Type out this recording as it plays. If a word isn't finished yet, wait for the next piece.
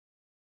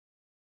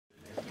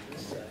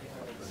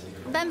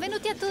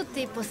Benvenuti a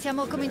tutti,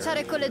 possiamo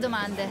cominciare con le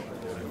domande.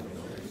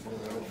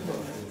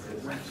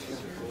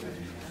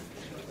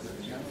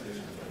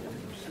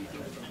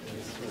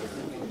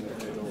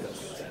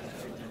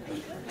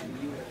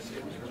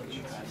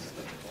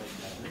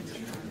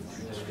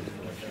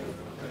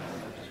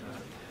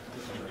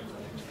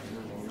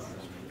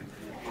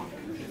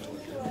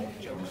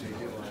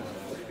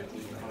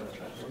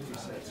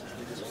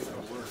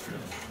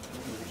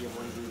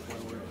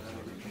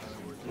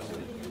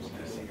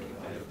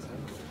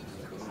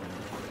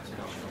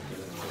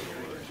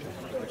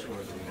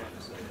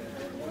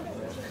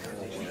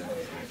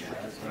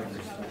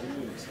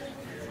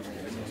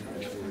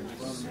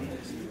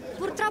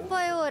 Purtroppo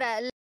è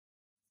ora.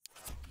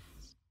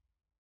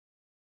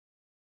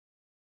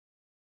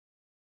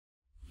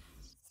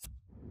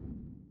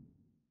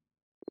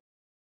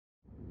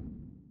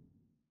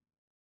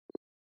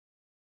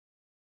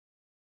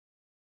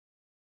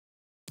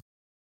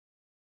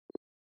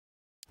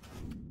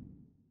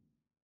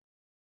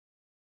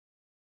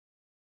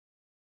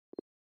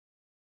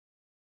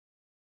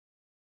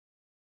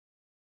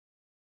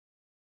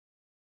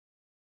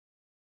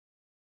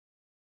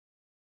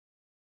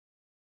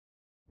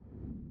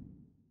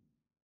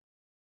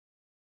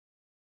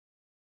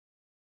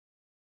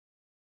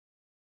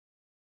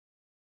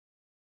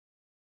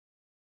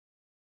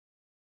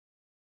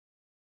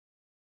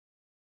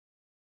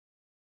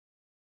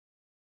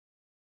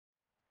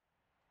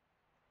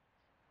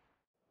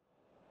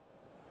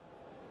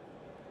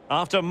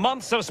 After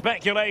months of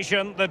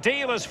speculation, the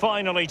deal is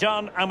finally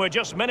done, and we're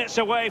just minutes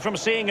away from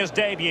seeing his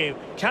debut.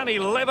 Can he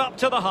live up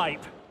to the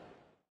hype?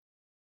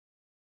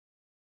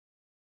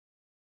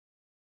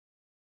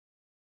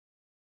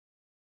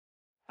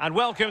 And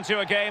welcome to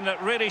a game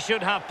that really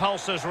should have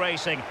pulses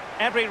racing.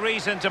 Every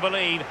reason to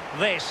believe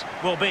this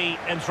will be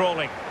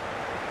enthralling.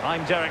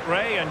 I'm Derek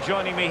Ray, and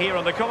joining me here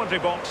on the commentary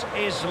box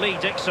is Lee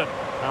Dixon.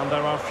 And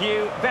there are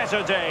few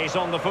better days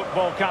on the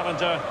football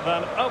calendar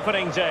than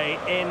opening day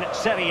in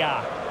Serie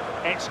A.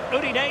 It's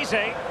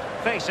Udinese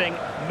facing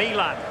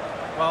Milan.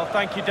 Well,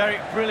 thank you,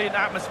 Derek. Brilliant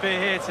atmosphere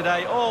here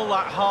today. All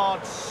that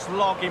hard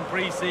slog in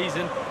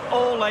pre-season,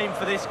 all aimed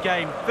for this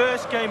game.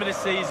 First game of the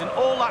season,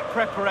 all that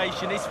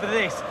preparation is for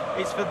this.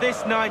 It's for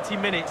this 90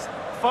 minutes.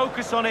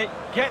 Focus on it,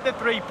 get the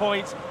 3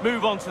 points,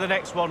 move on to the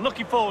next one.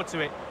 Looking forward to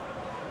it.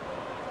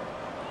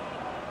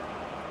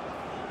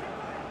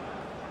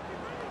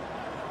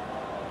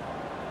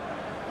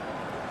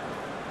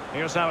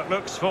 Here's how it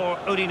looks for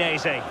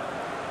Udinese.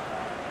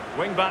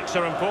 Wing-backs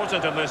are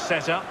important in this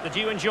setup. Did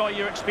you enjoy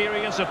your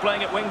experience of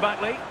playing at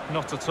wing-back, Lee?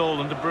 Not at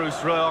all under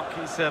Bruce Rock.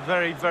 It's a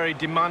very, very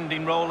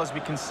demanding role, as we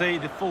can see.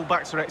 The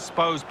full-backs are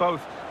exposed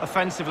both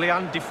offensively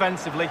and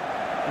defensively.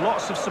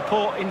 Lots of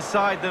support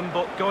inside them,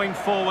 but going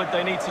forward,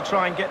 they need to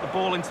try and get the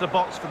ball into the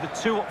box for the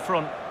two up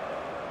front.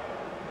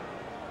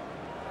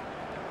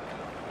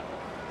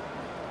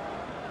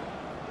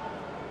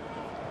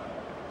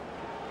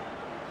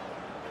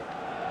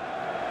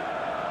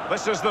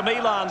 This is the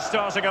Milan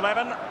starting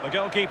 11. The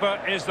goalkeeper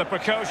is the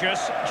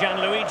precocious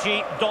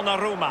Gianluigi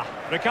Donnarumma.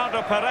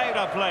 Ricardo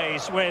Pereira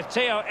plays with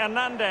Theo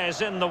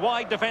Hernandez in the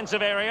wide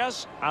defensive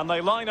areas. And they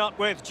line up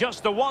with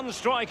just the one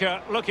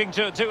striker looking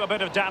to do a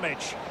bit of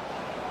damage.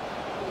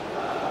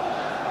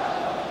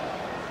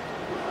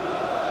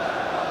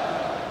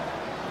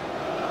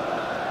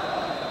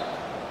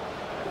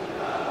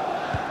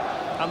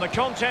 And the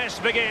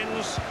contest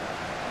begins.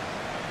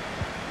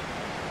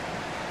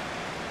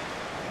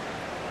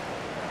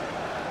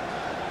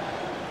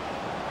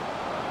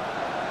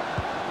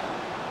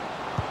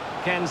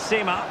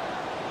 Kensima.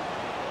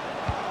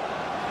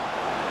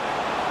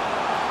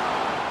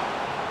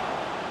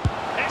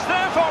 It's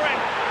there for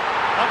him.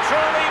 A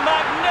truly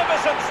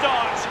magnificent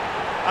start.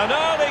 An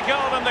early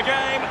goal in the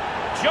game.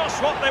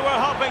 Just what they were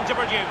hoping to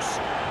produce.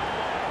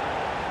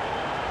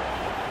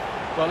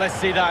 Well, let's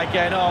see that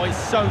again. Oh, it's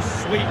so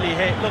sweetly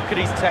hit. Look at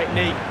his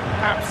technique.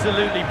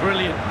 Absolutely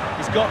brilliant.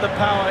 He's got the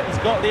power, he's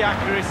got the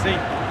accuracy,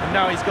 and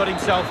now he's got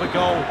himself a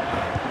goal.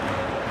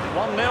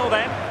 1-0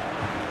 then.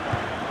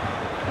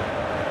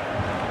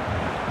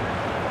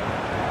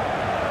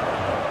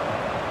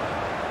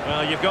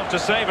 Well, you've got to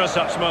savour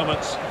such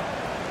moments.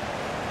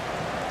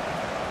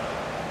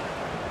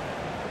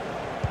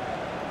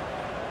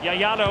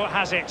 Yayalo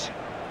has it.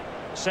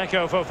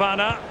 Seko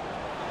Fofana.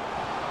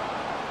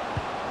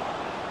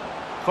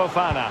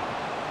 Fofana.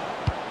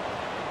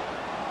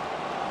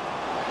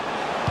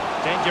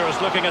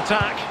 Dangerous looking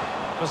attack.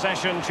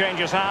 Possession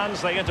changes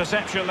hands, the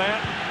interception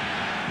there.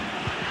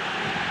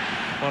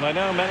 Well, I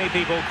know many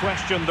people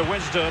question the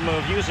wisdom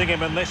of using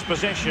him in this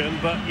position,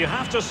 but you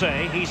have to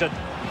say he's a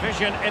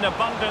vision in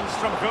abundance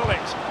from Gullit.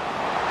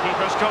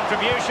 Keeper's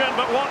contribution,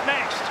 but what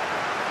next?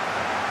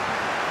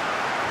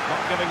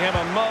 Not giving him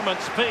a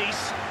moment's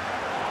peace.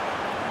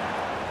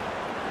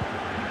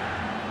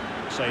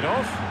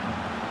 Seedorf.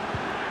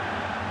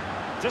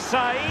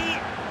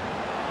 Desai.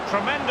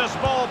 Tremendous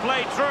ball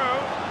played through.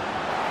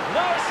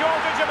 No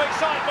shortage of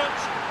excitement.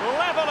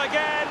 Level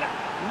again.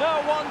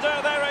 No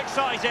wonder they're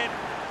excited.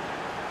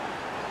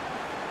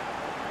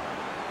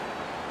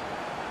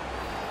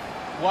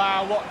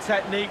 Wow, what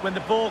technique when the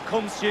ball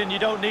comes to you and you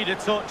don't need a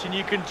touch and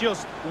you can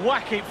just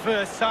whack it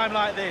first time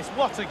like this.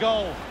 What a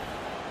goal.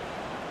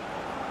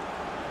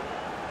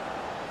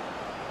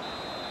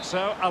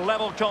 So, a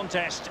level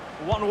contest,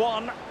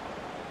 1-1.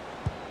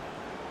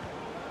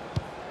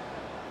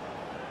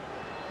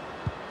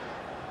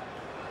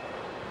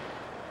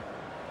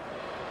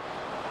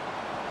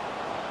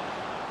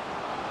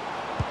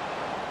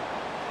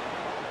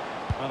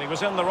 Well, he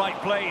was in the right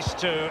place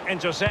to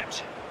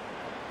intercept.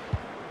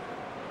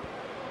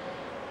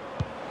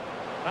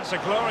 That's a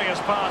glorious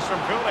pass from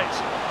Gullit.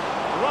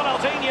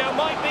 Ronaldinho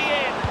might be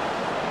in.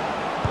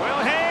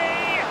 Will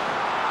he?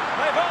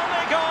 They've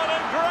only gone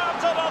and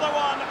grabbed another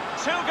one.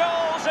 2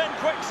 goals in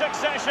quick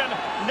succession.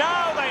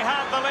 Now they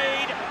have the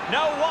lead.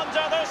 No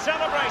wonder they're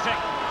celebrating.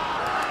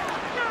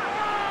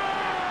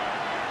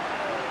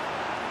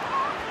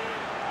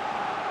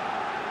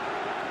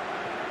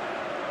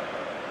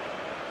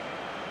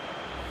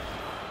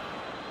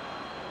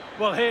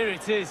 Well, here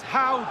it is.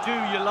 How do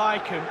you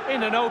like him?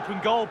 In an open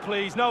goal,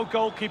 please. No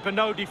goalkeeper,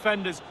 no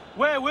defenders.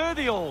 Where were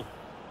they all?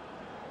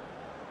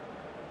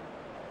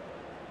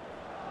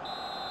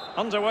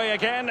 Underway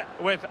again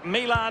with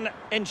Milan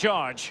in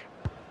charge.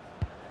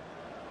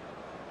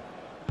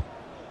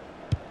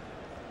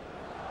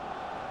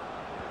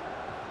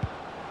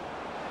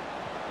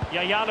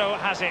 Yayano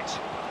has it.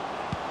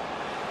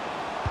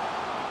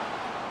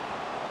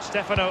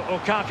 Stefano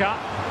Okaka,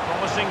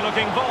 promising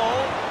looking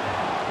ball.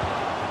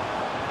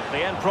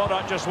 The end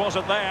product just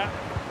wasn't there.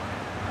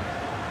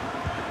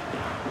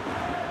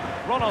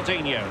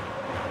 Ronaldinho.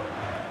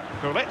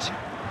 Gullit.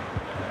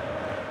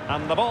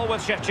 And the ball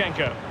with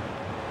Shevchenko.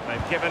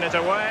 They've given it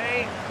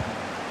away.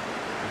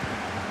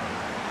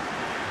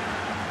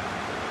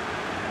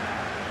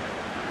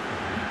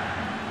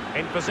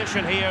 In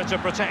position here to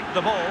protect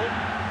the ball.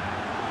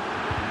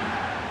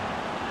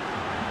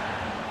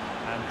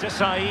 And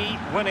Desai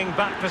winning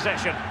back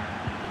possession.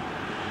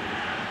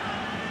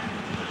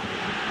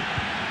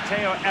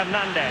 Theo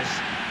Hernandez.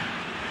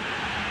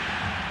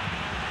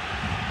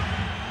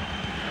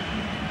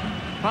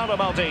 Paolo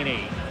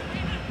Maldini.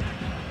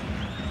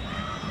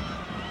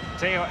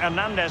 Theo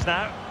Hernandez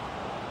now.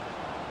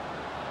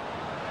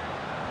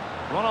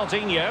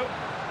 Ronaldinho.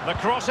 The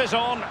cross is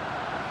on.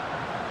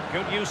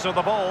 Good use of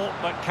the ball,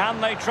 but can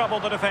they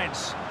trouble the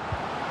defence?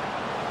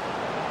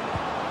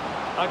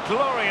 A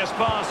glorious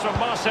pass from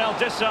Marcel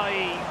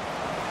Desailly.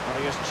 Well,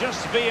 he has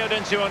just veered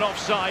into an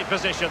offside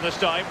position this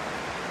time.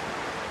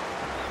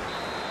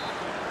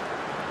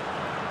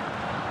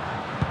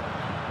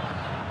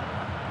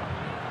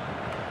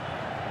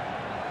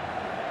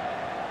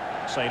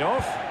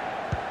 Seedorf.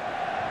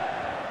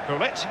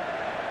 Gullit.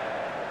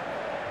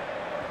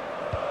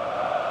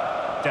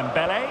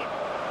 Dembele.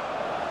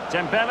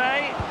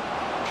 Dembele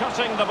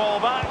cutting the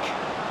ball back.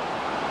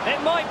 It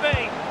might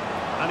be.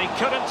 And he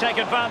couldn't take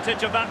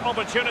advantage of that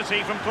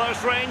opportunity from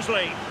close range,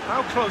 Lee.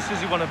 How close does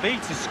he want to be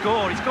to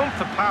score? He's gone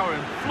for power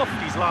and fluffed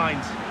his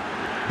lines.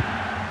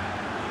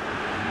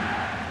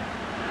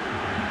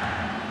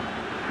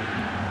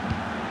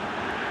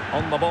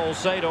 On the ball,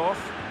 Seedorf.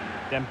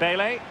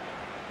 Dembele.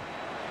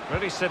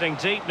 Really sitting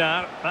deep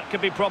now. That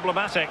could be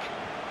problematic.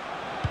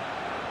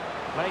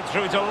 Played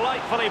through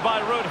delightfully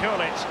by Ruud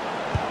Gullit.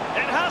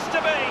 It has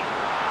to be.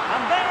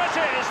 And there it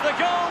is, the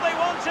goal they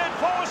wanted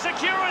for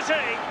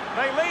security.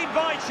 They lead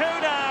by 2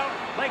 now.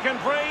 They can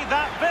breathe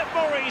that bit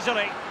more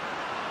easily.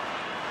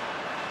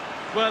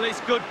 Well, it's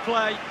good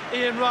play.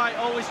 Ian Wright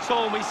always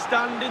told me,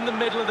 stand in the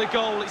middle of the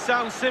goal. It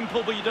sounds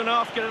simple, but you don't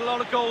have to get a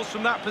lot of goals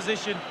from that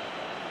position.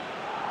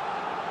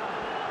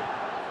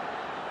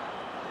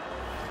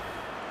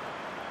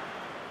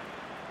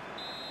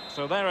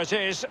 So there it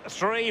is,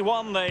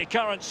 3-1 the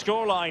current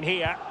scoreline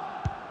here.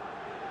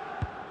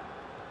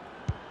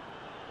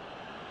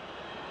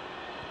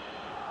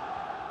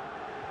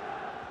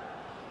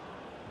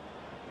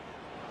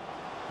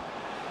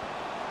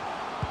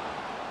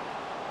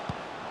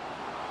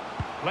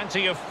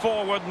 Plenty of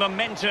forward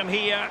momentum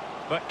here,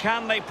 but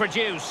can they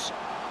produce?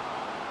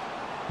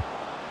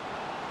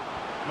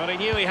 Well, he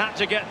knew he had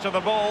to get to the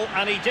ball,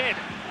 and he did.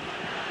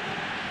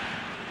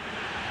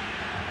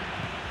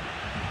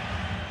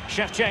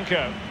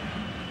 Shevchenko.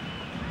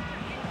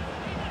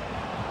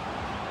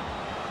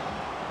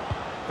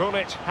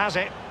 Gullit has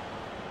it.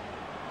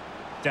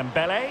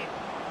 Dembele.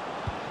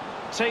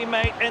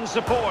 Teammate in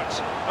support.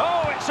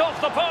 Oh, it's off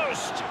the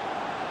post!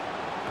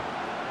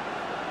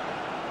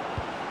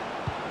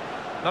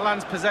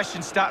 Milan's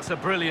possession stats are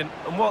brilliant,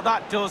 and what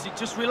that does, it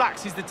just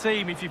relaxes the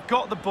team. If you've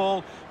got the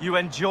ball, you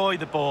enjoy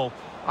the ball,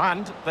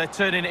 and they're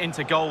turning it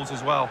into goals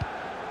as well.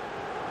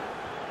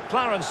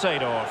 Clarence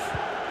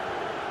Seedorf.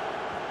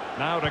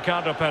 Now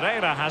Ricardo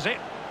Pereira has it.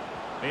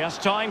 He has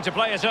time to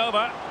play it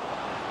over.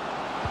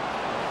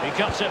 He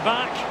cuts it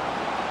back.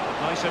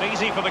 Nice and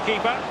easy for the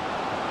keeper.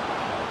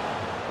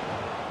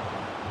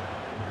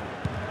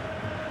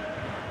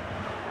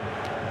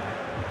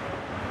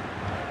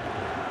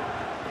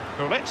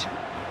 Gullit.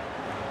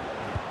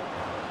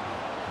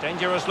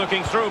 Dangerous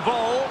looking through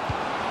ball.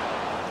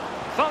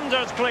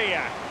 Thundered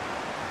clear.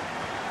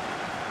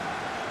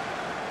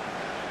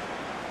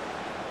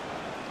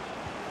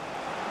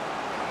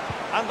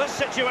 And this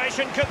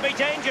situation could be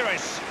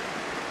dangerous.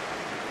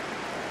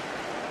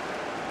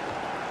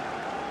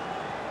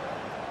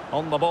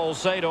 On the ball,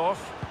 Seedorf.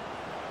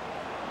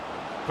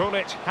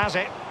 Gullit has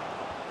it.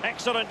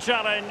 Excellent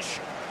challenge.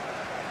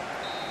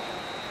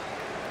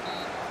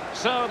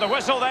 So the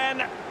whistle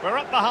then. We're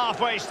at the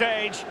halfway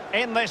stage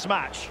in this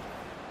match.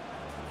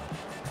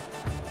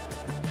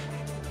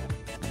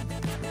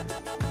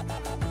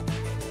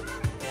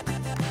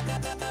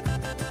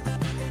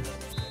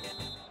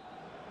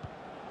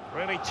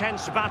 Really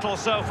tense battle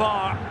so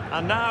far.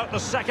 And now the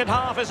second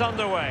half is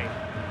underway.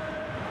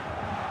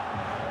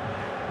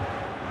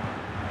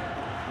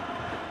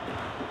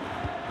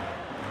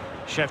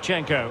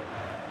 Shevchenko.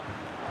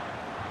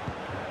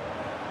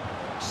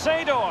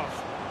 Seedorf.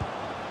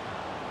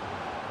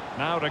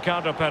 Now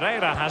Ricardo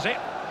Pereira has it.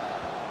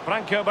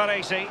 Franco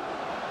Baresi.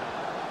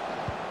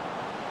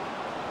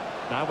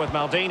 Now with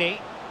Maldini.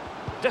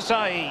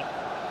 Desailly.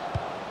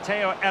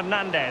 Theo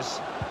Hernandez.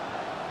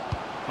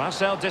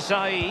 Marcel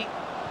Desailly.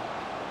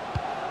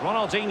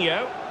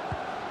 Ronaldinho.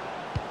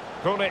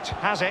 Gullit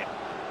has it.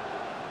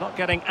 Not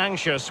getting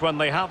anxious when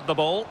they have the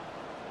ball.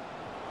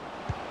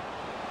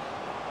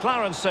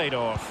 Clarence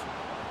Seedorf.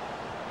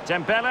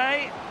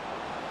 Dembele.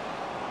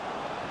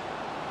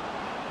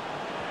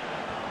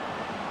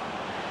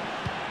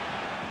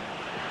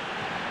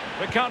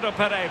 Ricardo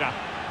Pereira.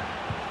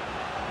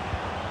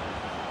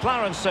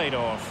 Clarence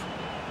Seedorf.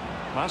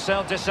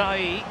 Marcel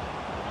Desailly.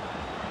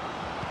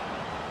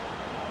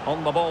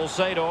 On the ball,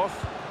 Seedorf.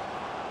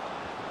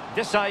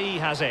 Desailly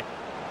has it.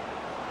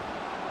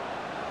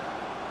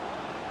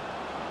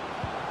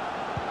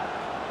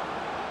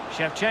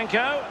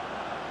 Shevchenko.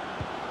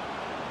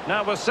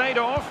 Now with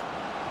Seedorf.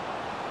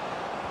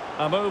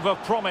 A move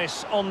of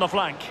promise on the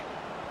flank.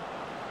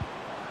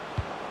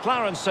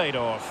 Clarence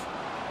Seedorf.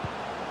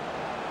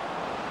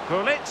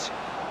 Gullit.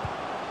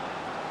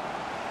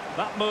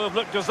 That move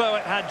looked as though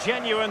it had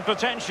genuine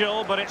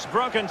potential, but it's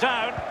broken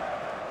down.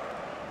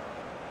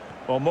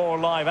 For more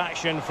live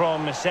action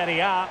from Serie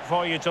A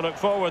for you to look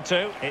forward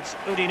to, it's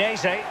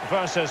Udinese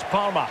versus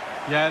Parma.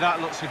 Yeah, that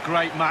looks a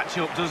great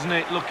match-up, doesn't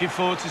it? Looking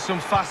forward to some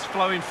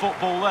fast-flowing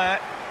football there.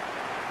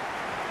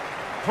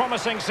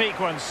 Promising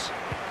sequence.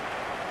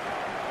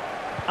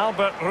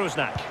 Albert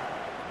Rusnak.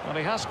 Well,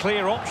 he has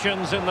clear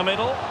options in the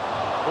middle.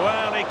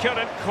 Well, he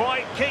couldn't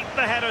quite keep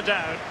the header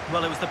down.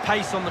 Well, it was the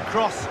pace on the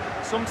cross.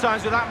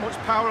 Sometimes with that much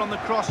power on the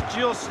cross,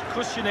 just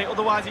cushion it,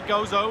 otherwise it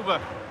goes over.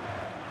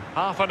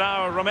 Half an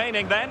hour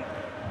remaining then.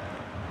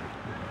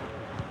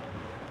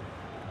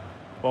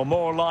 For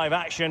more live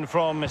action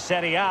from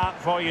Serie A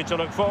for you to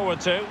look forward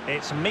to,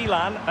 it's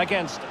Milan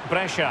against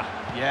Brescia.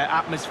 Yeah,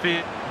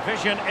 atmosphere.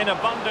 Vision in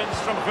abundance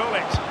from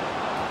Gullit.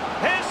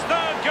 His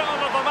third goal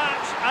of the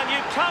match, and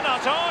you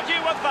cannot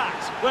argue with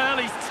that. Well,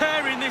 he's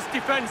tearing this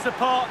defence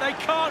apart. They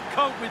can't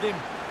cope with him.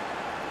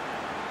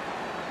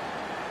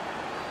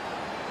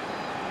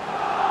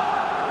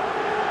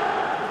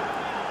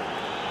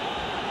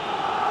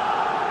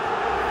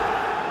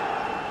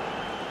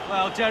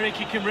 Well, Derek,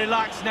 he can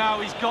relax now.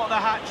 He's got the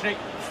hat-trick.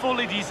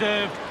 Fully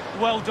deserved.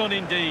 Well done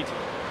indeed.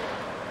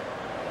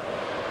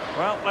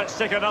 Well, let's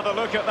take another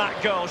look at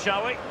that goal,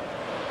 shall we?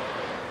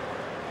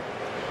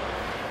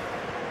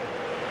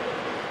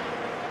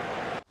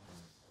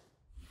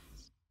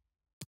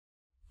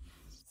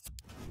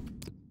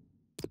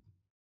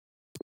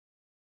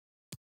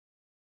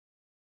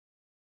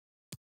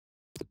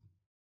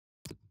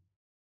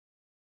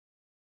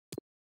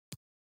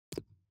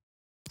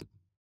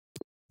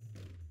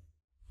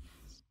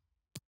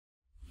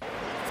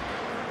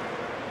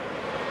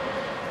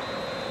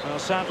 Well,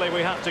 sadly,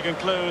 we have to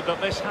conclude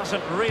that this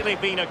hasn't really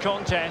been a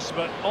contest,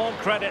 but all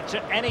credit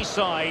to any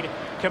side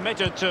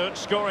committed to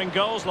scoring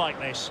goals like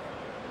this.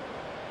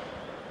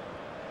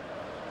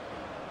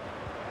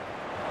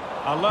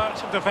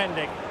 Alert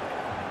defending.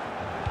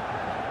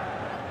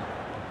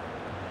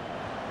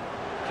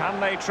 Can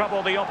they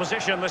trouble the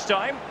opposition this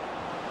time?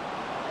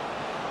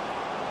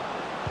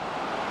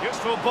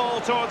 Useful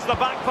ball towards the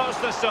back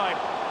post this time.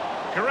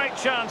 Great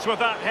chance with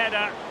that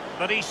header,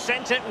 but he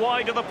sent it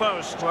wide of the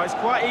post. Well, it's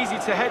quite easy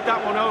to head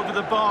that one over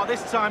the bar.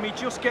 This time he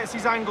just gets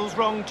his angles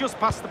wrong, just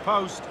past the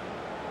post.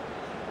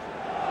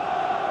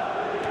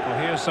 Well,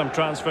 here's some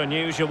transfer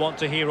news you'll want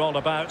to hear all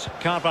about.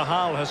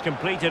 Carvajal has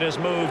completed his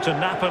move to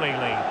Napoli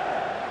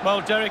league.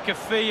 Well, Derek, a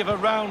fee of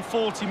around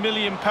 £40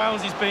 million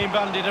is being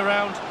bandied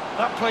around.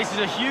 That places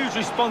a huge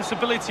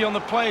responsibility on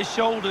the player's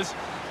shoulders.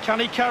 Can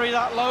he carry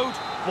that load?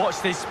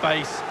 Watch this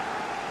space.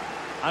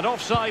 And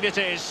offside it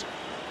is.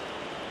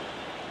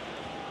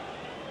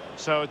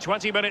 So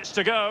 20 minutes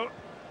to go.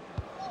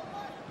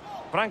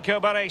 Franco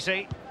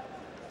Baresi.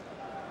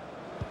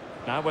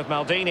 Now with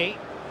Maldini.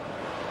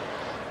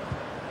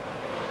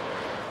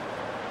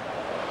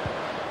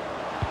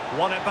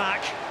 Won it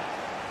back.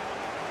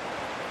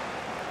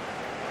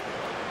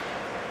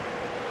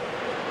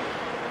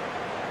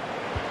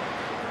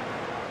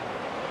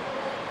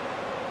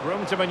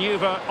 Room to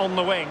manoeuvre on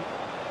the wing.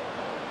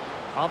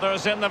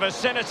 Others in the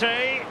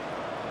vicinity.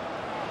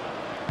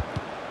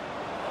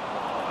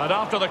 And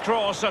after the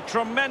cross, a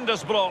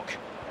tremendous block.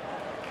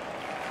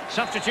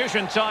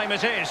 Substitution time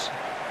it is.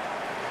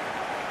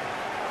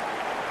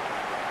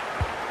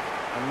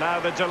 And now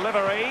the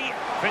delivery.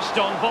 Fist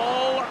on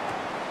ball.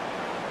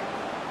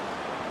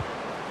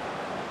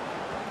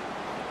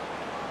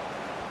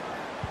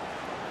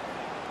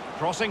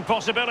 Crossing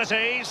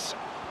possibilities.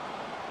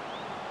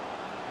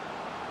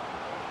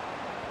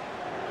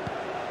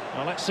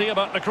 Well, let's see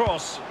about the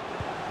cross.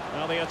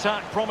 Well, the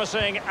attack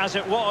promising as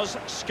it was,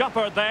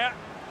 scuppered there.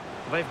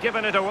 They've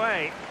given it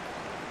away.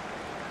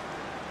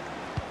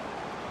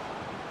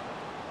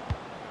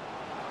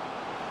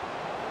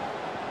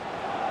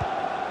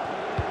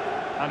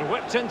 And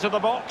whipped into the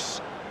box.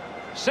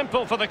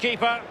 Simple for the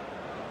keeper.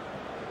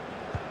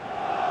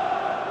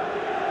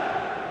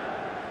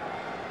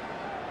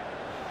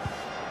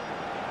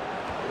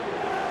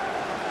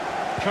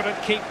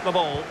 Couldn't keep the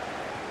ball.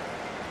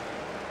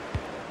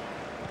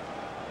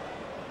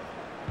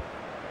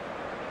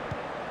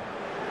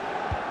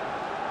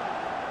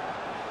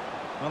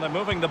 Well, they're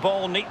moving the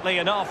ball neatly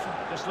enough.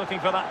 Just looking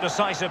for that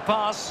decisive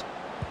pass.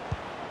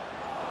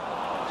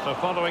 So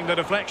following the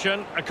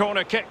deflection, a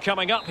corner kick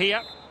coming up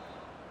here.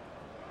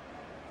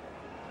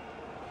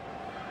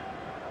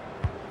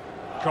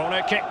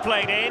 Corner kick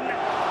played in.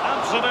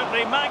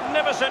 Absolutely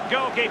magnificent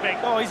goalkeeping.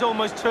 Oh, he's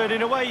almost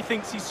turning away. He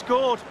thinks he's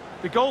scored.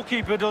 The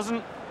goalkeeper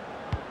doesn't.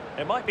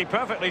 It might be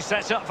perfectly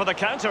set up for the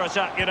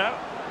counter-attack, you know.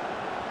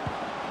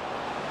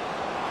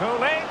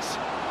 Gullit.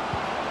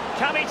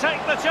 Can he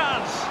take the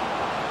chance?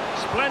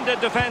 Splendid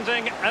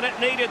defending, and it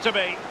needed to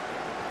be.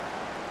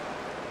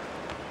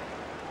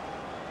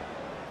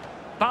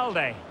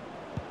 Balde.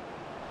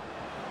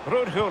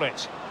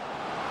 Gullit.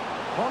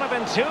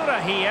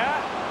 Bonaventura here.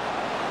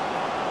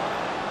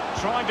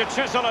 Trying to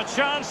chisel a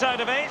chance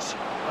out of it.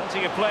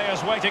 Plenty of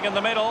players waiting in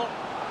the middle.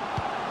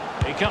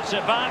 He cuts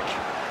it back.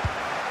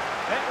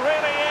 It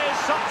really is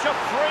such a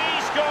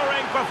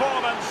free-scoring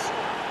performance.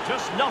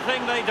 Just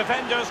nothing the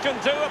defenders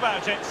can do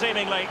about it,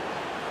 seemingly.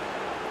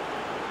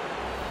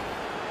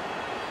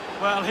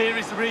 Well, here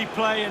is the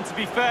replay, and to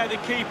be fair, the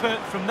keeper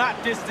from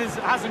that distance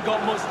hasn't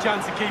got much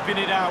chance of keeping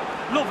it out.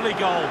 Lovely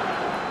goal.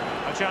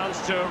 A chance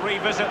to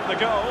revisit the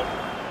goal.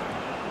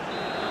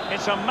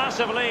 It's a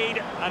massive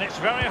lead, and it's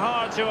very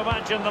hard to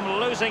imagine them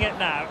losing it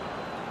now.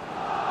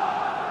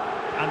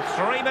 And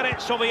 3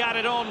 minutes will be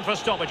added on for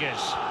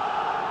stoppages.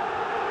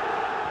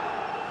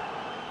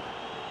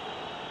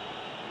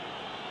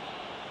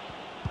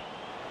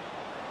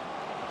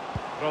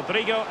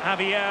 Rodrigo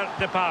Javier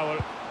de Paul.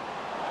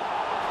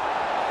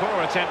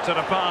 Poor attempt at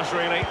a pass,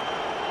 really.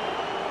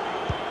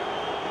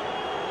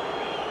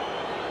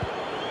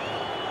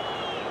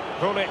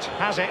 Gullit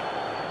has it.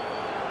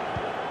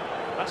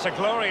 That's a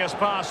glorious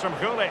pass from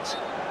Gullit.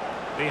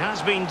 He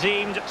has been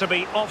deemed to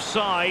be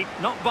offside,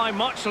 not by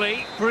much,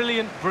 Lee.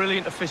 Brilliant,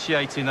 brilliant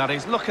officiating, that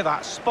is. Look at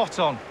that, spot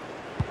on.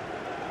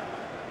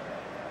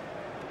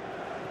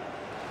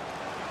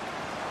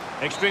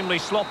 Extremely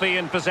sloppy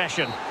in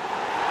possession.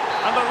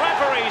 And the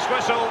referee's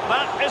whistle,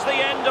 that is the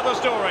end of the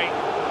story.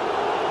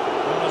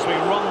 Well, as we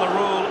run the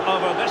rule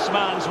over this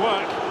man's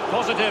work,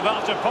 positive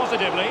after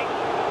positively.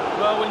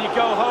 Well, when you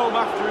go home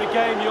after a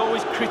game, you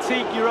always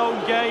critique your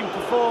own game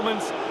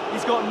performance.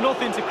 He's got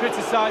nothing to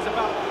criticise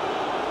about.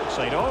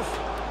 Side off.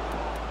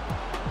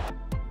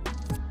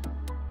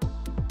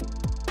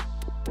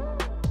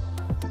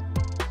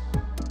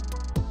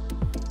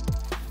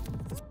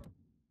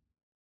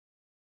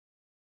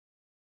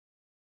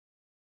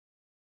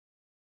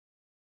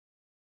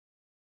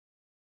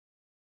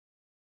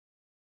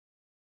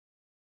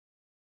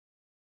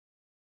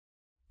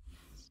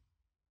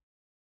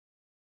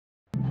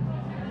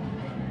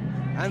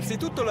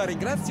 Anzitutto la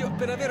ringrazio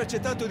per aver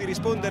accettato di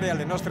rispondere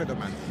alle nostre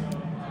domande.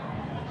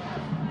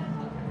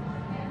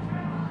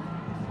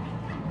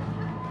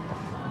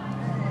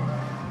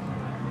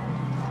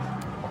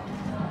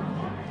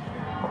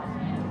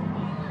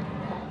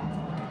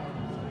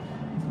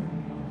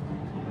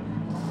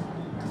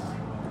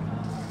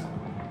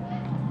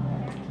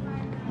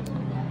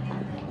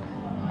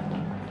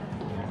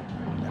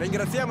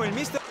 Ringraziamo il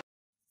mister.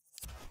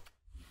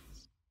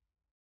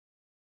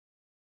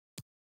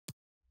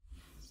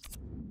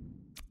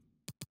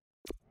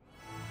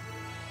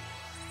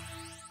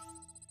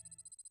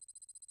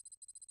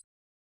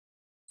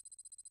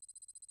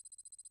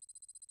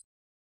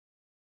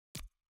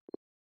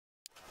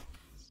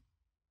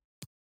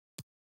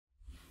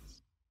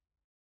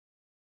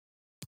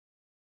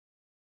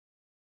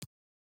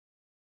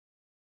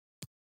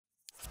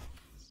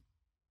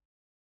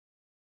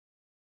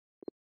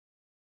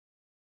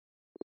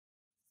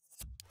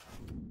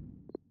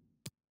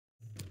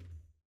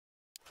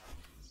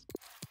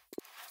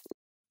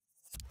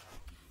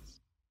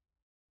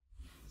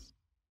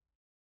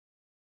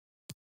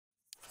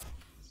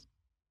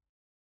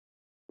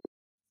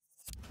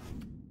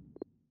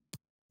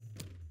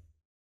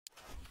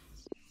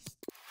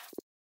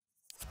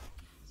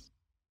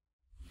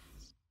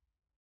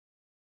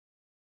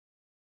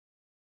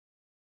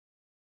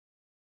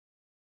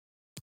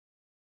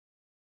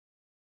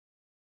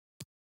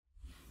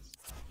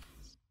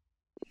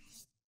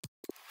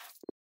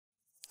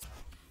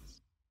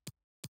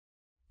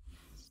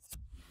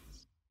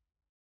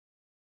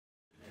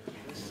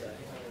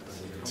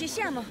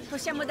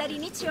 Possiamo dare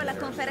inizio alla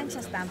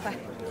conferenza stampa.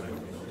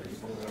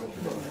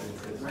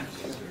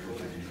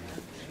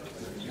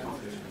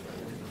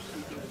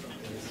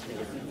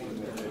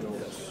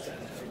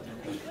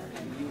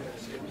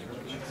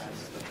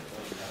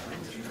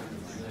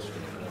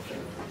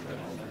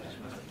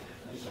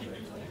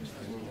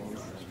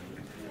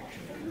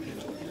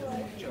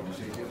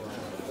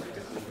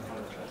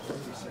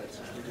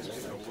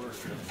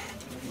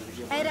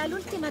 Era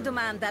l'ultima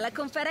domanda, la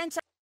conferenza...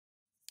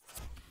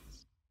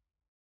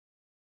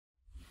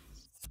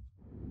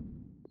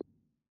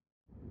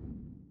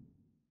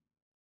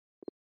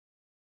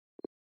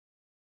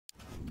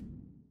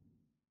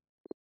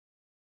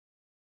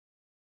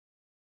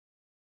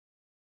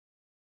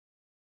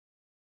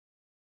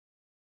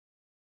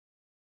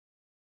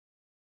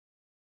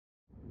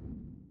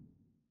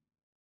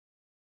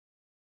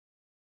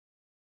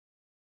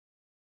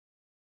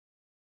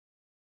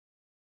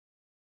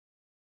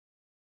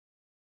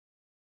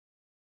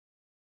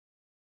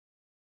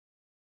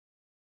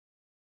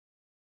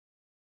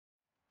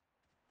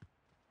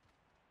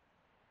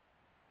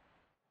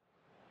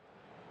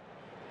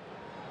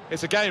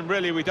 It's a game,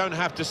 really, we don't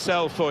have to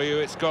sell for you.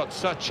 It's got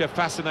such a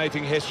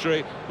fascinating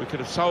history. We could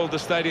have sold the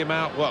stadium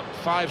out, what,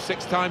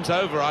 5-6 times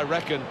over, I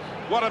reckon.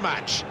 What a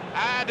match.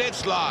 And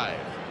it's live.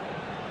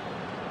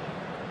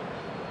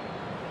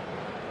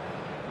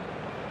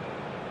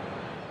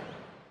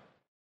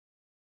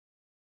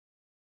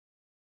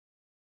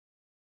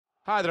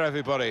 Hi there,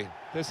 everybody.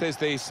 This is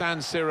the San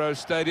Siro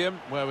Stadium,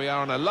 where we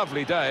are on a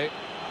lovely day.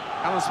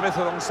 Alan Smith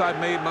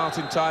alongside me,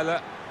 Martin Tyler.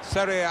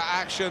 Serie A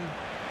action.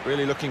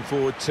 Really looking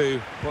forward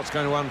to what's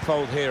going to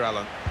unfold here,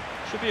 Alan.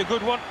 Should be a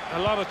good one. A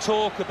lot of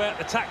talk about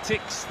the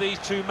tactics these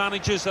two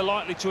managers are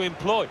likely to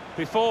employ.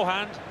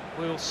 Beforehand,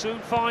 we'll soon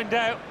find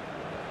out.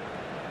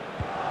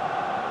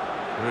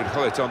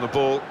 Gullit on the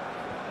ball.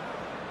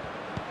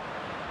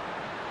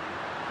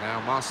 Now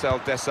Marcel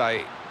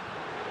Desailly.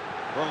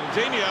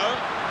 Ronaldinho.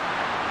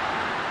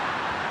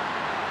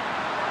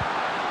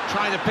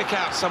 Trying to pick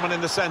out someone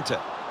in the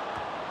centre.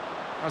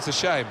 That's a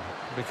shame,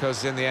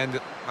 because in the end,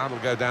 that'll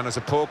go down as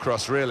a poor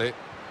cross, really.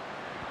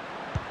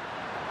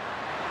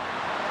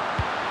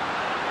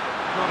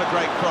 Not a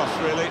great cross,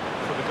 really,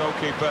 for the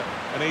goalkeeper.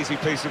 An easy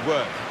piece of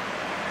work.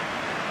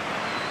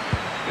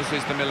 This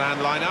is the Milan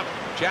lineup.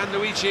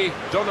 Gianluigi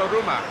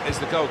Donnarumma is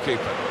the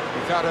goalkeeper.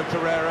 Ricardo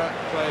Pereira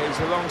plays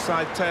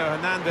alongside Theo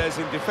Hernandez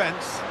in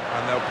defence,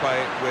 and they'll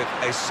play with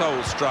a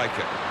sole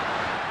striker.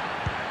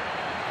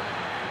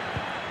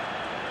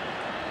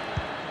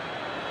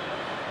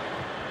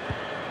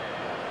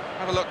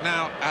 Have a look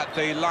now at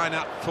the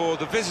lineup for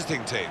the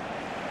visiting team.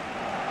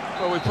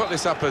 Well, we put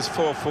this up as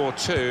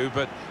 4-4-2,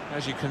 but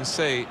as you can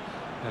see,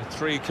 there are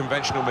 3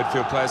 conventional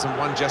midfield players and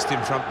 1 just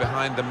in front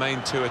behind the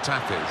main 2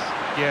 attackers.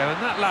 Yeah,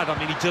 and that lad, I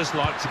mean, he does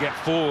like to get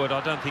forward. I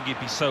don't think he'd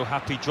be so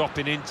happy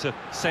dropping into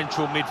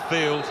central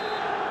midfield.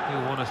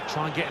 He'll want to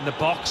try and get in the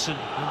box and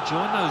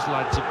join those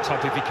lads up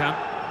top if he can.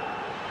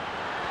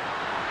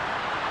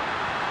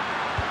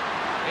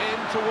 In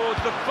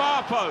towards the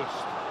far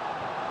post.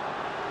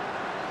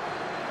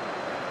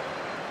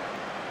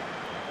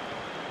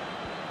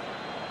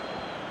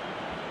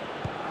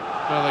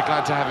 Well, they're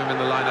glad to have him in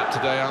the lineup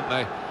today, aren't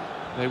they?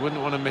 They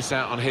wouldn't want to miss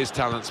out on his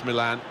talents,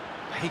 Milan.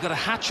 He got a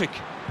hat-trick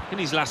in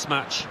his last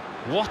match.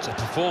 What a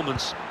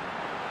performance.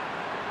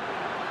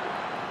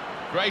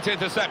 Great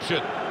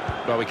interception.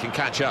 Well, we can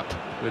catch up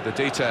with the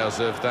details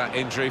of that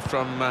injury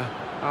from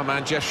our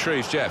man Jeff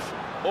Shreves. Jeff.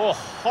 Oh,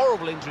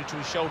 horrible injury to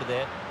his shoulder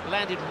there.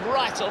 Landed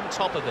right on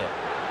top of it.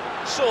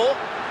 Sore,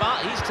 but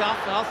he's tough,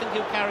 and I think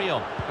he'll carry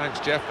on. Thanks,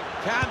 Jeff.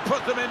 Can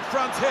put them in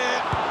front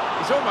here.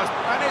 He's almost...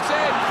 and it's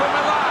in for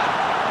Milan.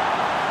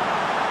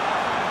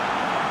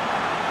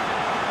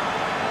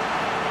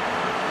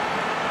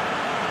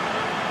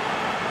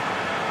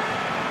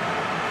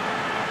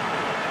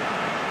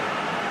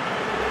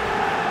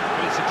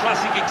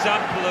 Classic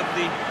example of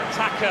the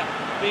attacker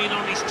being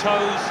on his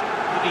toes,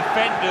 the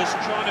defenders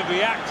trying to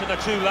react and they're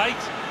too late.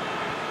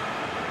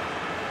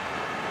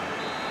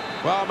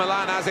 Well,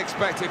 Milan, as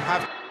expected,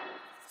 have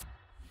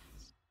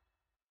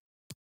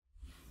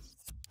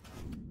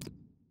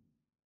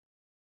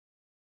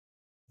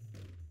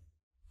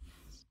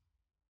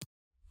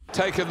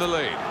taken the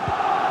lead.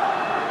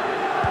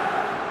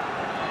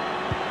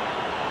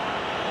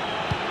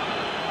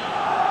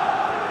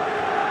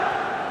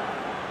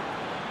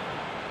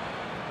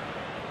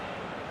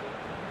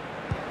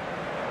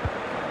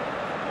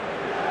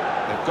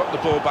 Got the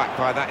ball back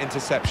by that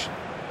interception.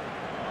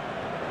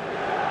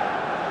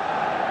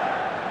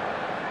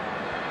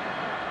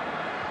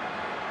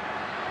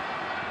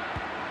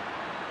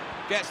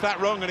 Gets that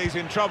wrong and he's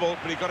in trouble,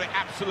 but he got it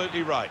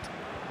absolutely right.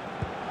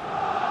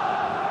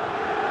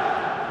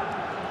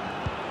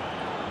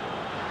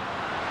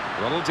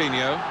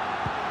 Ronaldinho.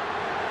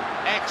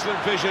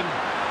 Excellent vision.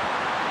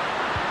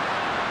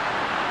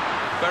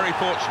 Very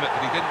fortunate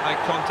that he didn't make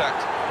contact.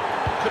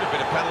 Could have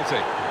been a penalty.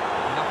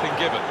 Nothing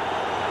given.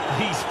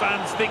 These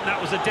fans think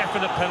that was a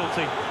definite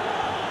penalty.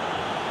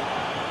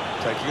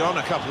 Taking on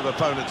a couple of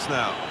opponents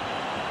now.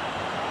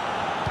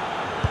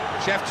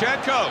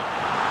 Shevchenko.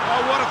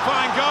 Oh, what a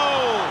fine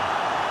goal!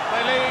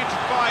 They lead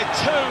by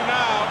 2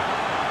 now.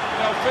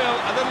 They'll feel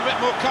a little bit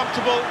more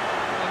comfortable,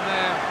 and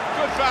they're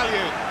good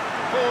value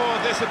for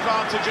this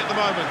advantage at the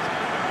moment.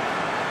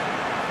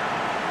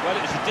 Well,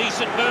 it was a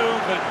decent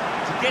move, and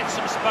to get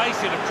some space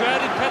in a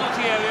crowded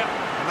penalty area.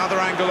 Another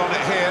angle on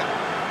it here.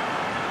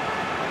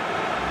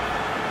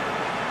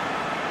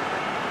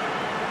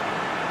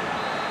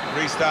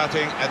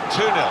 Restarting at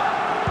 2-0.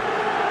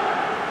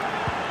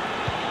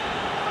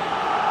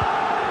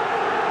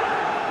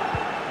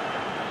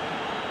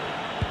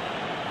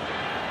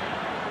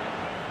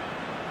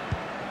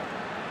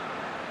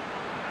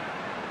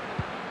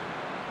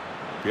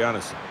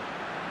 Giannis.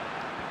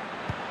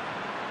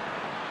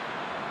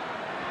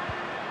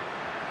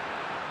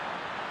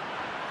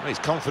 He's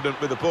confident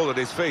with the ball at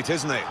his feet,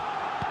 isn't he?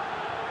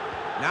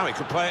 Now he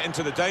could play it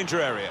into the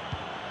danger area.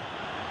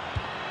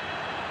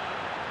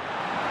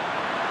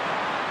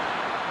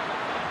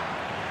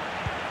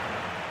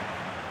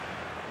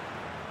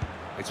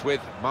 It's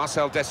with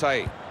Marcel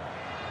Desailly.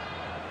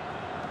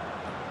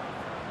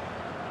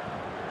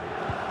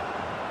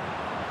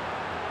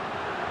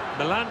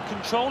 Milan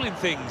controlling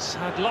things,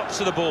 had lots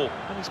of the ball,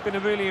 and it's been a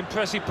really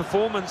impressive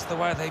performance, the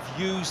way they've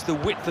used the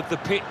width of the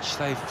pitch.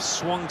 They've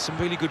swung some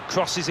really good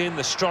crosses in,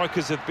 the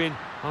strikers have been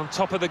on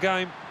top of the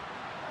game.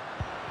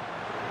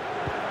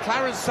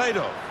 Clarence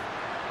Seedorf.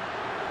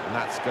 And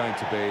that's going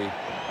to be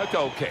a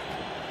goal kick.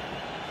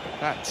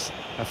 That's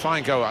a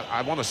fine goal.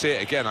 I want to see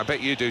it again, I bet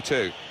you do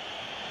too.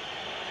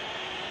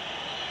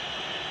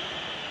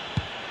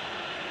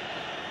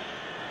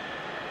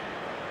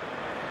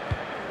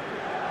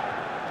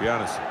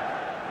 Giannis.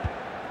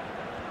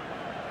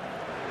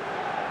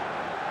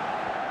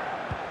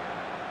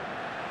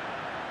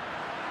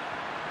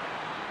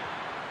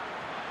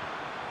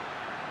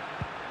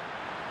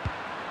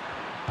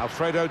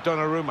 Alfredo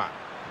Donnarumma.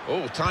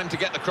 Oh, time to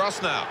get the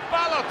cross now.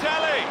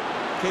 Balotelli!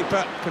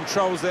 Keeper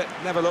controls it,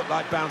 never looked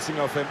like bouncing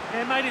off him.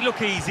 Yeah, made it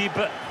look easy,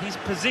 but his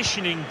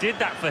positioning did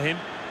that for him.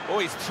 Oh,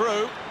 he's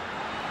through.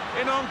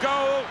 In on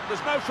goal,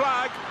 there's no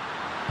flag.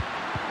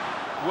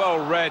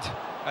 Well read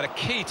at a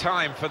key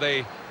time for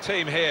the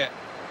team here.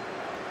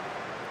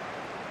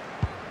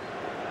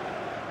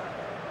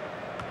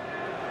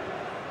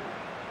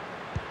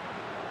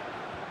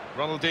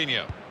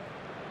 Ronaldinho.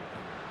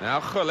 Now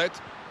Gullit.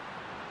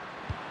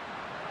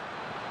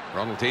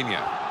 Ronaldinho.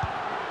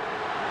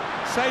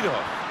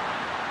 Seedorf.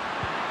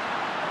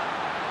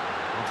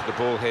 Onto the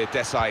ball here,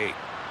 Desailly.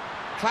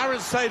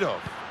 Clarence Seedorf.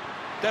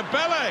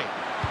 Dembele.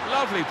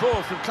 Lovely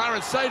ball from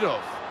Clarence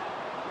Seedorf.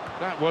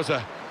 That was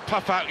a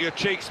puff out your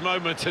cheeks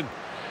moment, and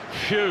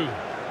phew,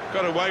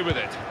 got away with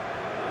it.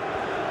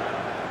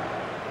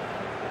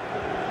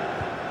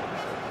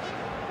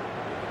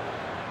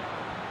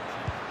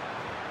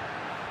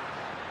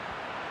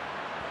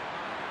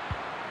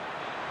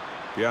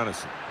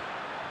 Giannis.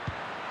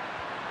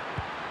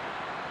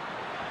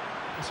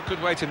 That's a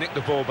good way to nick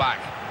the ball back.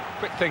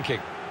 Quick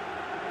thinking.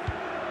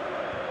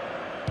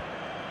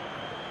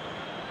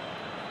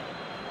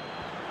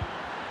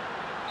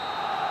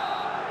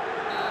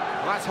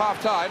 Well, that's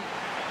half-time,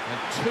 and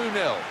 2-0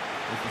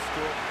 is the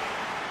score.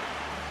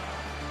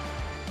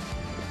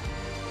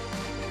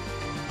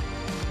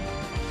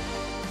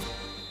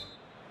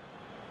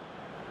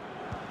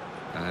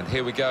 And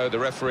here we go, the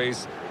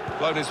referee's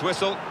blown his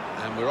whistle,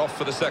 and we're off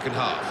for the second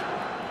half.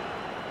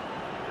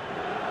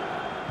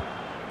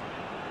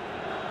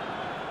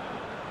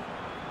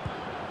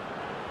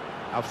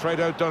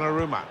 Alfredo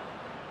Donnarumma.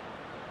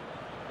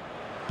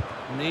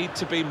 Need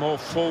to be more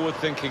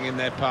forward-thinking in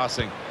their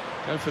passing.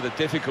 Go for the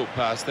difficult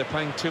pass. They're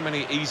playing too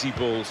many easy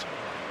balls.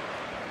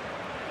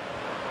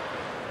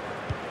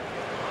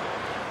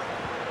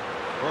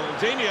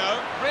 Ronaldinho,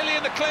 really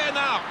in the clear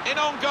now. In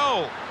on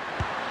goal.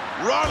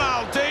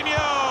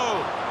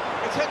 Ronaldinho!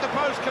 It's hit the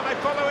post. Can they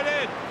follow it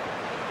in?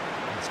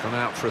 It's gone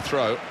out for a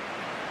throw.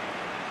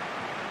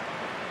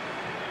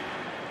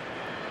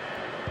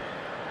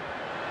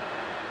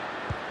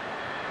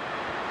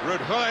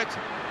 Ruud Gullit.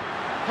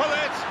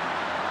 Gullit!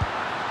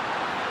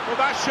 Well,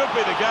 that should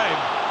be the game.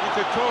 You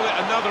could call it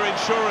another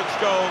insurance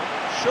goal.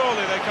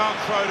 Surely they can't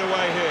throw it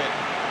away here.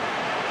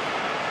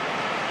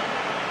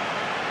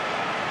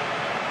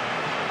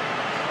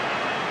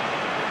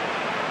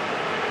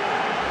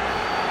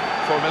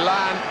 For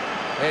Milan,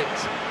 it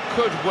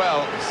could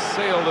well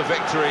seal the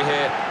victory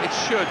here. It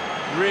should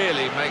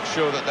really make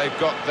sure that they've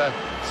got the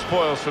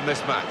spoils from this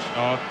match.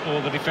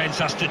 All the defence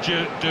has to do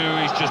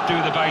is just do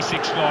the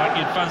basics right.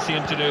 You'd fancy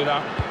him to do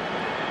that.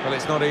 Well,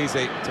 it's not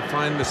easy to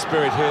find the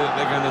spirit here that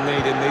they're going to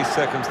need in these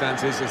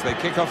circumstances as they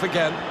kick off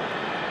again.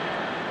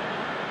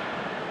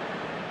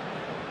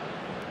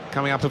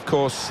 Coming up, of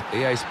course,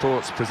 EA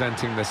Sports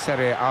presenting the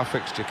Serie A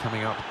fixture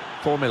coming up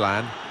for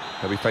Milan.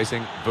 They'll be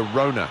facing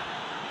Verona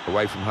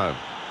away from home.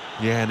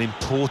 Yeah, an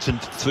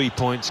important 3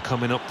 points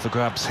coming up for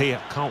grabs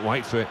here. Can't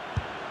wait for it.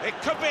 It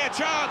could be a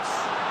chance.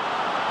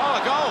 Oh,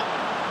 a goal.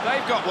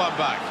 They've got one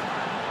back.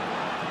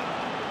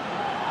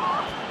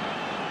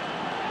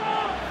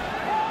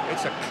 It's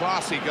That's a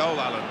classy goal,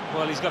 Alan.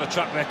 Well, he's got a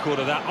track record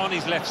of that. On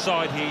his left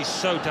side, he's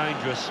so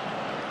dangerous.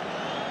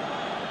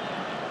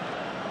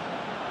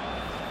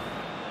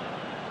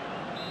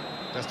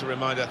 Just a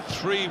reminder,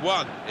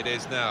 3-1 it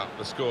is now,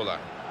 the scoreline.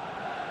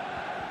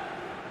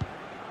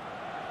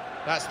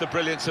 That's the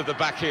brilliance of the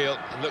back heel.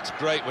 It looks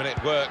great when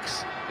it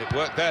works. It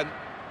worked then.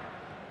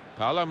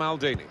 Paolo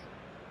Maldini.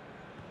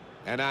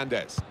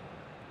 Hernandez.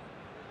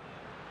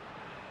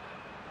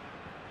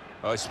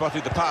 Oh, he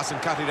spotted the pass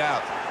and cut it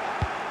out.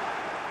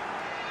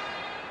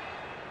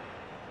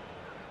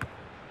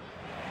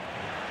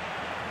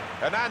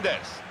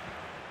 Hernandez.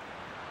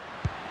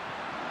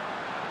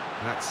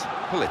 That's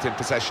Gullit in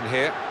possession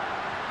here.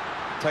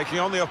 Taking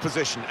on the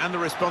opposition and the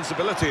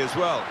responsibility as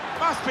well.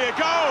 Must be a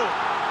goal!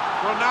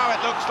 Well, now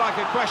it looks like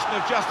a question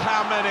of just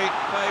how many.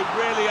 They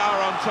really are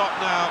on top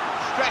now,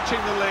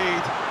 stretching the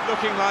lead,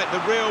 looking like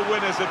the real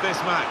winners of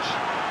this match.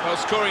 Well,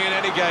 scoring in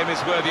any game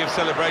is worthy of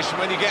celebration.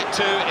 When you get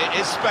two,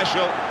 it is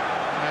special,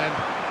 and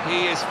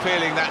he is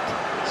feeling that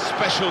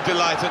special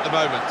delight at the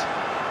moment.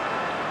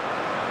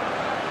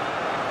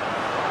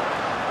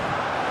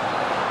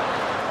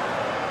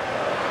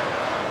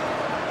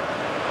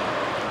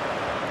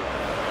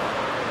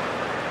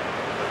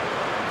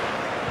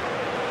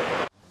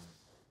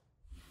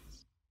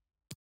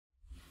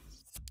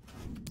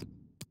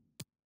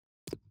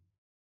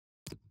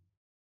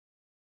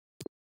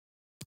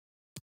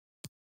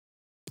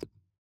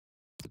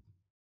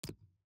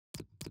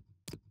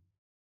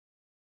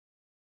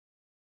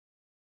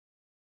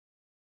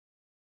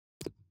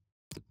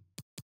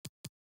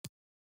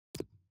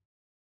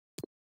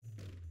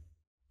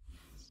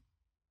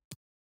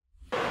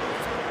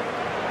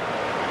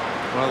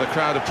 Well, the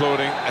crowd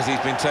applauding as he's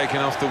been taken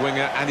off the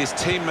winger, and his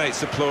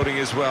teammates applauding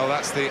as well.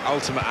 That's the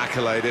ultimate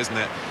accolade, isn't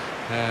it?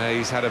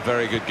 He's had a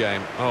very good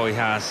game. Oh, he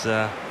has.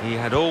 He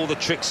had all the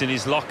tricks in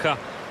his locker,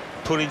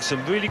 put in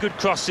some really good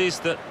crosses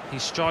that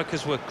his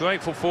strikers were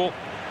grateful for.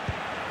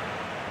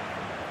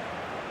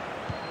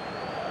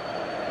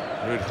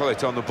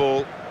 Gullit on the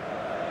ball.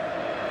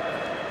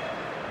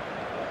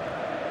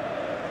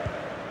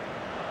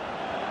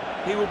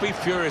 He will be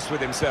furious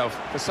with himself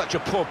for such a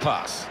poor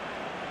pass.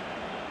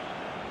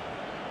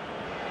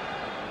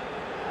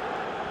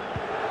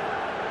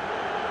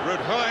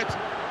 Gullit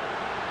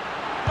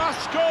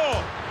must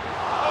score.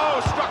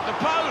 Oh, struck the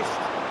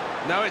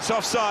post. No, it's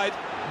offside,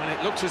 and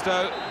it looks as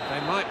though they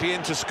might be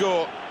in to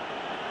score.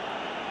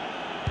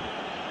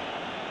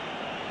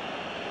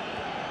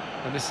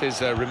 And this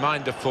is a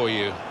reminder for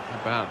you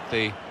about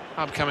the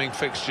upcoming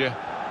fixture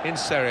in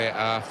Serie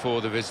A for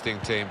the visiting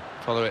team.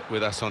 Follow it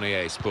with us on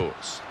EA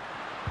Sports.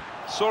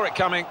 Saw it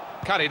coming,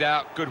 cut it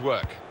out, good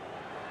work.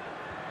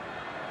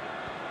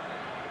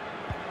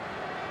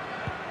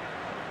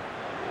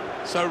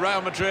 So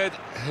Real Madrid,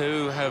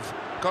 who have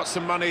got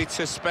some money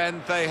to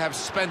spend, they have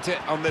spent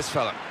it on this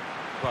fella.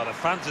 Well, the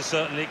fans are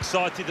certainly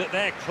excited that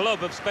their club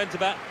have spent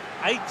about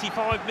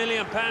 £85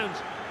 million.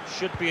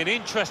 Should be an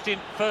interesting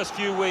first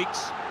few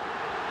weeks.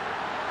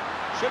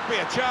 Should be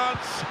a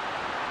chance.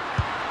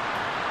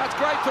 That's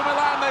great for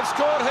Milan, they've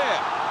scored here.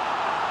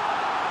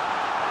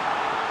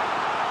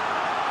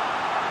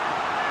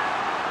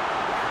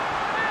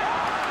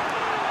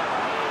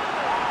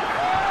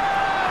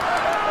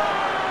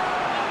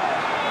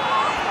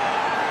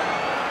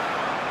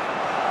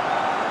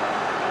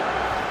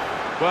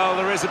 Well,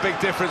 there is a big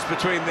difference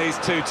between these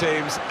two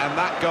teams, and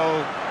that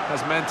goal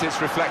has meant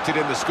it's reflected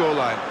in the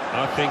scoreline.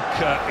 I think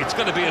it's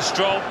going to be a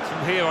stroll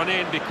from here on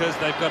in because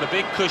they've got a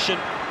big cushion,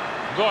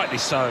 rightly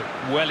so,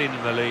 well in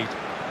the lead.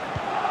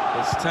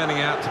 It's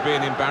turning out to be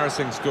an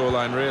embarrassing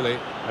scoreline, really,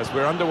 as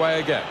we're underway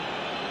again.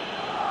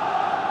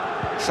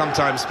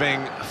 Sometimes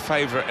being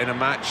favourite in a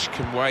match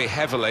can weigh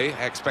heavily,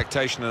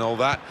 expectation and all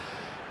that.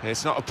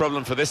 It's not a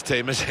problem for this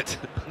team, is it?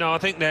 No, I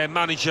think their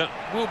manager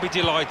will be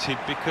delighted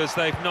because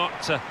they've not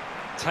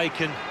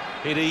taken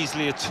it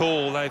easily at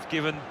all. They've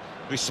given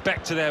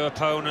respect to their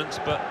opponents,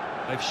 but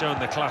they've shown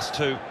their class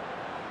too.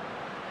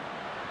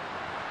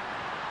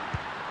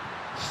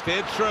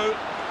 Steered through.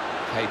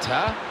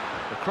 Keita.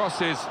 The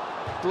cross is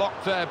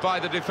blocked there by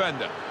the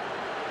defender.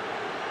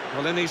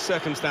 Well, in these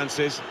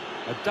circumstances,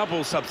 a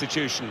double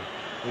substitution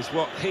is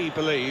what he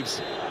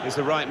believes is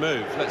the right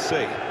move. Let's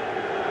see.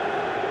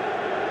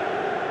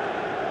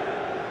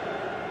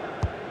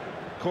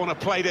 Corner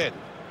played in.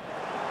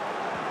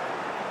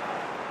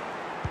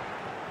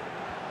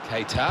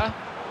 Keita.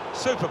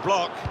 Super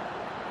block.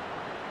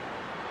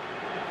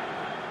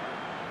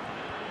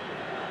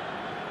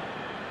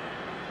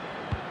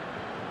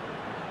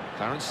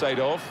 Clarence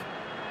Seedorf.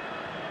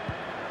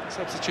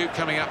 Substitute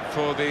coming up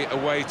for the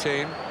away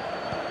team.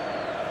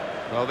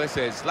 Well, this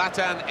is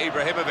Zlatan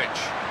Ibrahimovic.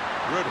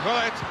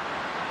 Gullit.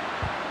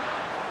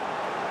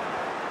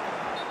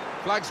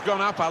 Flag's gone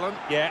up, Alan.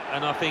 Yeah,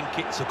 and I think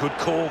it's a good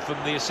call from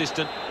the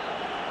assistant.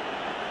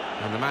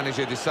 And the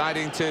manager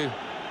deciding to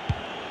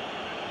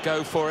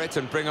go for it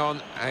and bring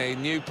on a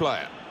new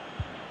player.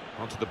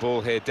 Onto the ball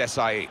here,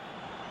 Desai.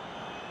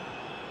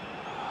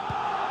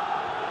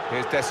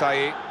 Here's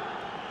Desai.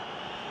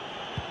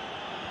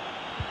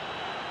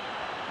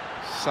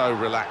 So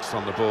relaxed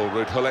on the ball,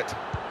 Ruud Gullit.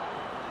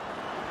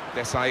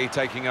 Desai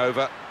taking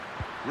over.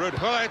 Ruud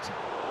Gullit.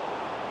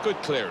 Good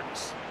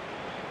clearance.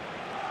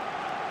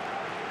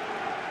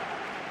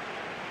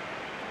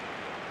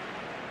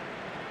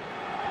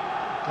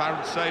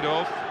 Clarence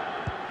Seedorf.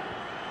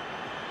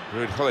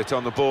 Ruud Gullit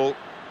on the ball.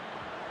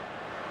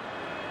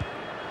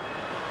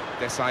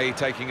 Desai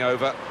taking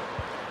over.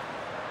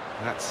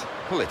 That's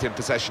Gullit in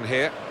possession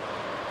here.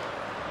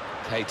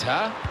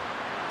 Keita.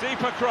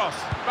 Deeper cross.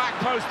 Back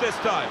post this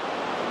time.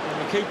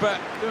 And the keeper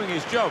doing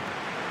his job.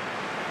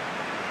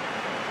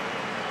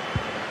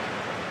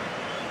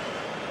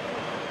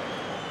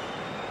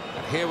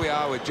 And here we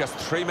are with just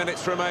 3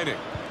 minutes remaining.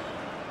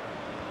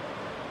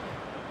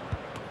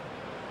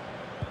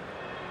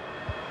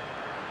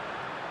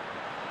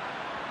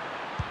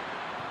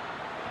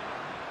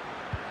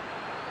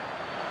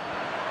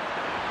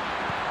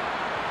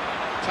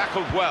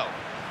 Tackled well.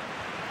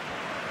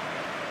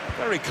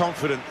 Very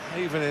confident,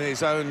 even in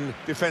his own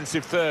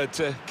defensive third,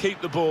 to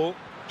keep the ball.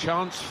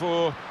 Chance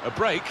for a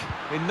break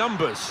in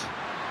numbers.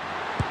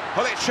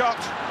 Gullit shot,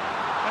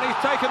 and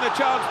he's taken the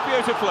chance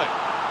beautifully.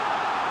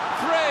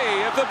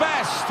 3 of the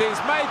best,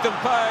 he's made them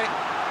pay,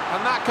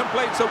 and that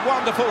completes a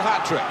wonderful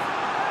hat-trick.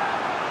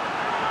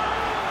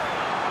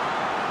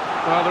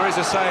 Well, there is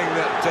a saying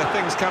that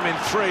things come in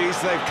threes.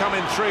 They've come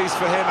in threes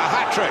for him, a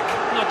hat-trick.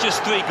 Not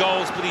just 3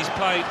 goals, but he's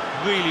played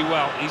really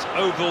well. His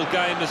overall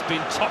game has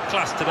been top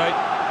class today.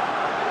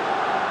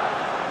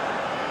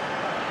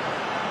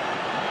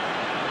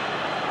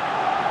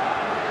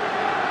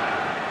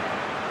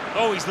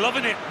 Oh, he's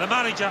loving it, the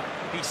manager.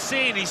 He's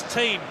seeing his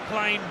team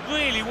playing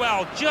really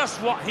well, just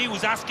what he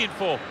was asking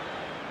for.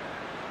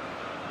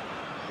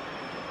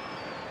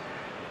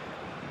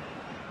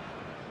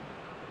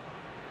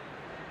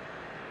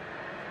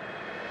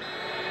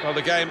 Well,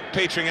 the game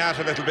petering out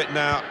a little bit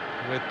now,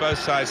 with both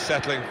sides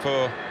settling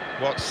for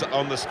what's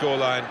on the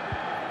scoreline.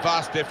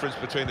 Vast difference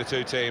between the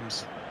two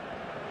teams.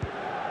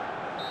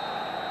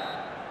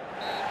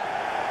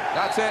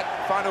 That's it,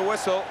 final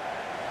whistle.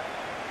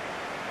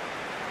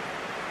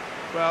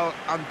 Well,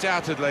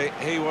 undoubtedly,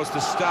 he was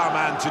the star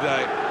man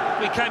today.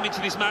 We came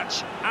into this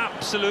match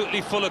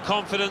absolutely full of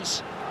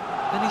confidence,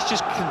 and he's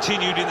just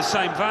continued in the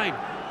same vein.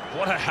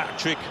 What a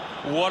hat-trick,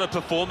 what a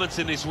performance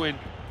in this win.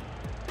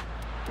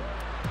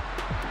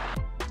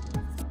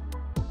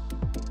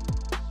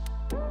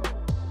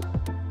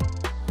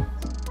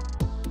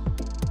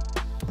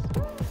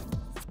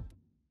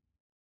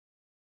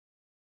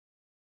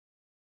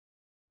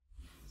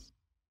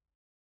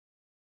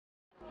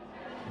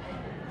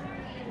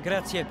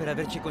 Grazie per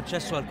averci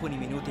concesso alcuni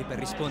minuti per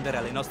rispondere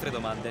alle nostre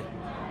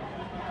domande.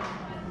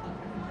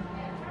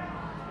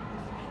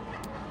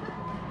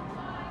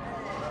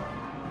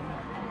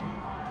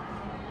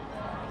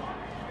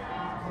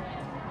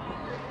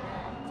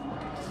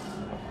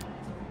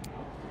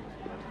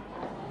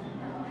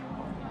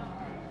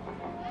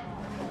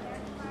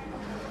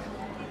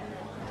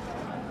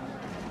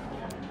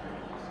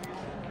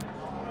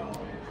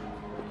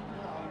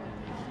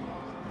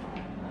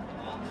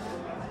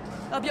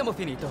 Abbiamo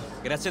finito.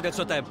 Grazie del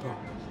suo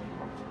tempo.